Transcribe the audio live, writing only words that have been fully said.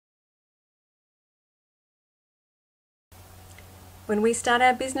When we start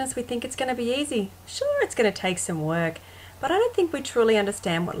our business, we think it's going to be easy. Sure, it's going to take some work, but I don't think we truly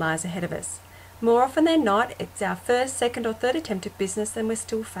understand what lies ahead of us. More often than not, it's our first, second, or third attempt at business and we're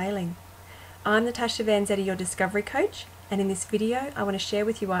still failing. I'm Natasha Vanzetti, your discovery coach, and in this video, I want to share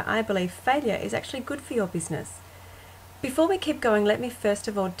with you why I believe failure is actually good for your business. Before we keep going, let me first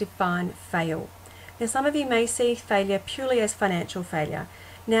of all define fail. Now, some of you may see failure purely as financial failure.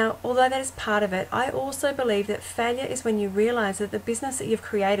 Now, although that is part of it, I also believe that failure is when you realize that the business that you've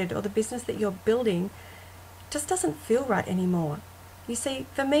created or the business that you're building just doesn't feel right anymore. You see,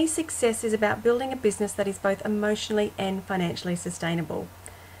 for me, success is about building a business that is both emotionally and financially sustainable.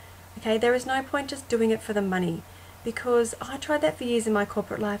 Okay, there is no point just doing it for the money, because I tried that for years in my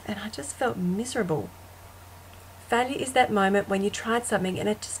corporate life and I just felt miserable. Failure is that moment when you tried something and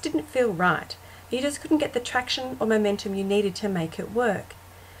it just didn't feel right. You just couldn't get the traction or momentum you needed to make it work.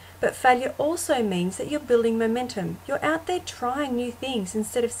 But failure also means that you're building momentum. You're out there trying new things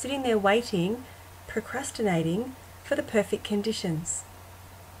instead of sitting there waiting, procrastinating for the perfect conditions.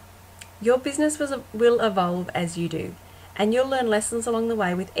 Your business will evolve as you do, and you'll learn lessons along the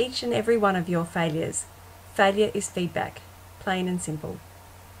way with each and every one of your failures. Failure is feedback, plain and simple.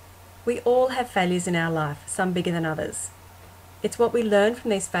 We all have failures in our life, some bigger than others. It's what we learn from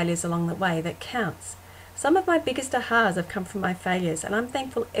these failures along the way that counts. Some of my biggest ahas have come from my failures, and I'm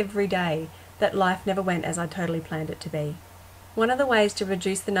thankful every day that life never went as I totally planned it to be. One of the ways to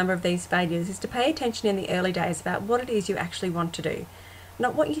reduce the number of these failures is to pay attention in the early days about what it is you actually want to do.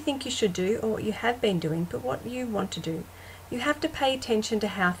 Not what you think you should do or what you have been doing, but what you want to do. You have to pay attention to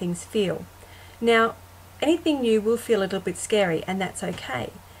how things feel. Now, anything new will feel a little bit scary, and that's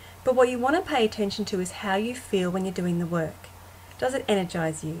okay. But what you want to pay attention to is how you feel when you're doing the work. Does it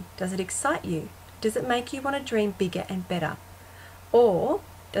energize you? Does it excite you? Does it make you want to dream bigger and better? Or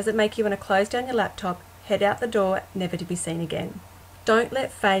does it make you want to close down your laptop, head out the door, never to be seen again? Don't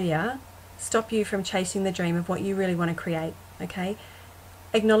let failure stop you from chasing the dream of what you really want to create, okay?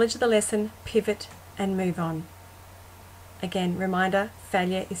 Acknowledge the lesson, pivot, and move on. Again, reminder,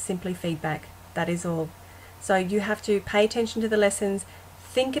 failure is simply feedback. That is all. So you have to pay attention to the lessons,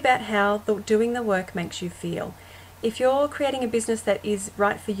 think about how doing the work makes you feel. If you're creating a business that is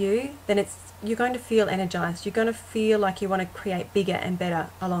right for you, then you're going to feel energized. You're going to feel like you want to create bigger and better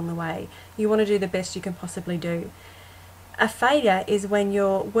along the way. You want to do the best you can possibly do. A failure is when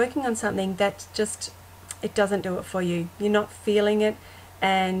you're working on something that it doesn't do it for you. You're not feeling it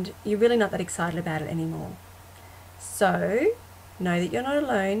and you're really not that excited about it anymore. So, know that you're not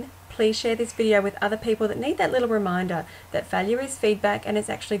alone. Please share this video with other people that need that little reminder that failure is feedback and it's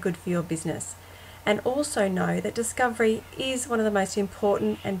actually good for your business. And also know that discovery is one of the most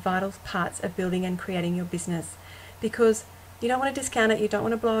important and vital parts of building and creating your business, because you don't want to discount it, you don't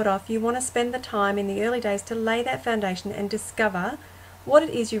want to blow it off. You want to spend the time in the early days to lay that foundation and discover what it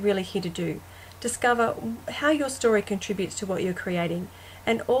is you're really here to do. Discover how your story contributes to what you're creating,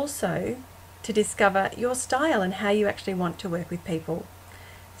 and also to discover your style and how you actually want to work with people.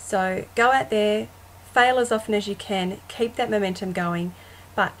 So go out there, fail as often as you can, keep that momentum going,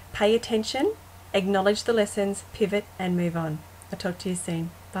 but pay attention, acknowledge the lessons, pivot, and move on. I'll talk to you soon.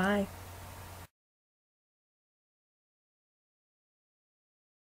 Bye.